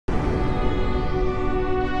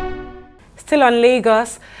Still on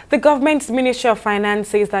Lagos, the government's Ministry of Finance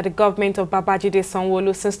says that the government of Babajide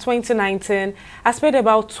Sanwo-Olu since 2019 has paid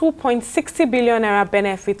about 2.60 billion naira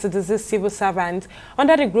benefit to deceased civil servants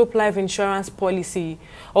under the group life insurance policy.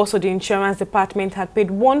 Also, the insurance department had paid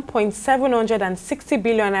 1.760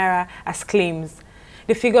 billion naira as claims.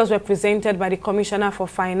 The figures were presented by the Commissioner for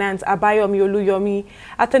Finance, Abayomi Oluyomi,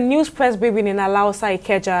 at a news press briefing in Alausa,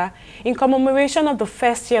 Ikeja, in commemoration of the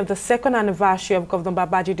first year of the second anniversary of Governor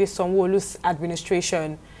Babajide Sanwo-Olu's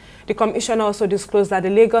administration. The Commissioner also disclosed that the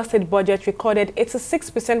Lagos State budget recorded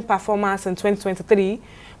 86% performance in 2023,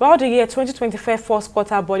 while the year 2024 first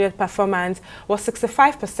quarter budget performance was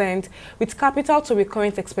 65%, with capital to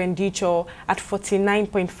recurrent expenditure at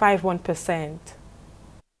 49.51%.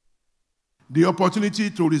 The opportunity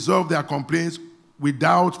to resolve their complaints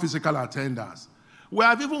without physical attendance. We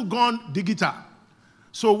have even gone digital.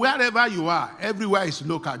 So wherever you are, everywhere is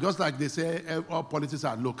local, just like they say all politics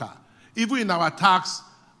are local. Even in our tax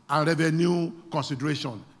and revenue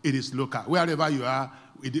consideration, it is local. Wherever you are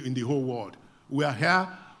in the whole world. We are here.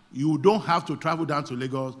 You don't have to travel down to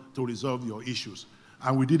Lagos to resolve your issues.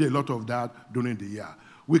 And we did a lot of that during the year.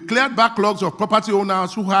 We cleared backlogs of property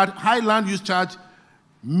owners who had high land use charge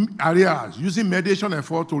areas using mediation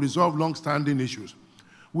effort to resolve long-standing issues.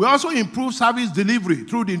 We also improve service delivery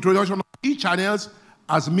through the introduction of e-channels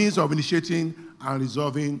as means of initiating and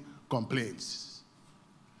resolving complaints.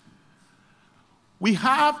 We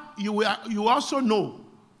have, you also know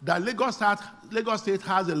that Lagos State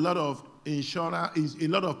has a lot of insurance, a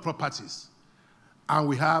lot of properties, and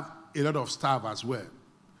we have a lot of staff as well.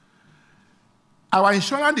 Our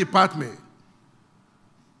insurance department,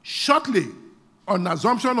 shortly on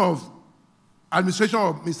assumption of administration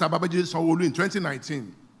of Mr. Babajide Sanwo-Olu in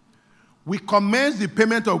 2019, we commenced the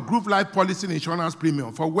payment of group life policy insurance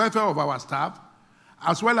premium for welfare of our staff,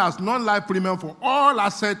 as well as non-life premium for all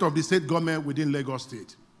assets of the state government within Lagos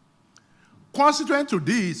State. Consequent to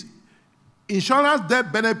this, insurance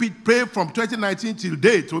debt benefit paid from 2019 till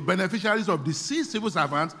date to beneficiaries of deceased civil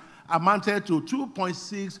servants amounted to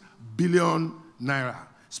 2.6 billion naira,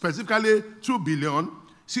 specifically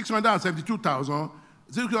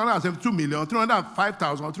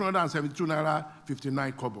 2,672,305,372 naira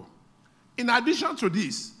 59 kobo. In addition to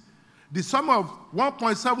this, the sum of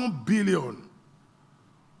 1.7 billion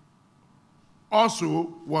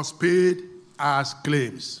also was paid as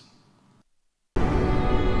claims.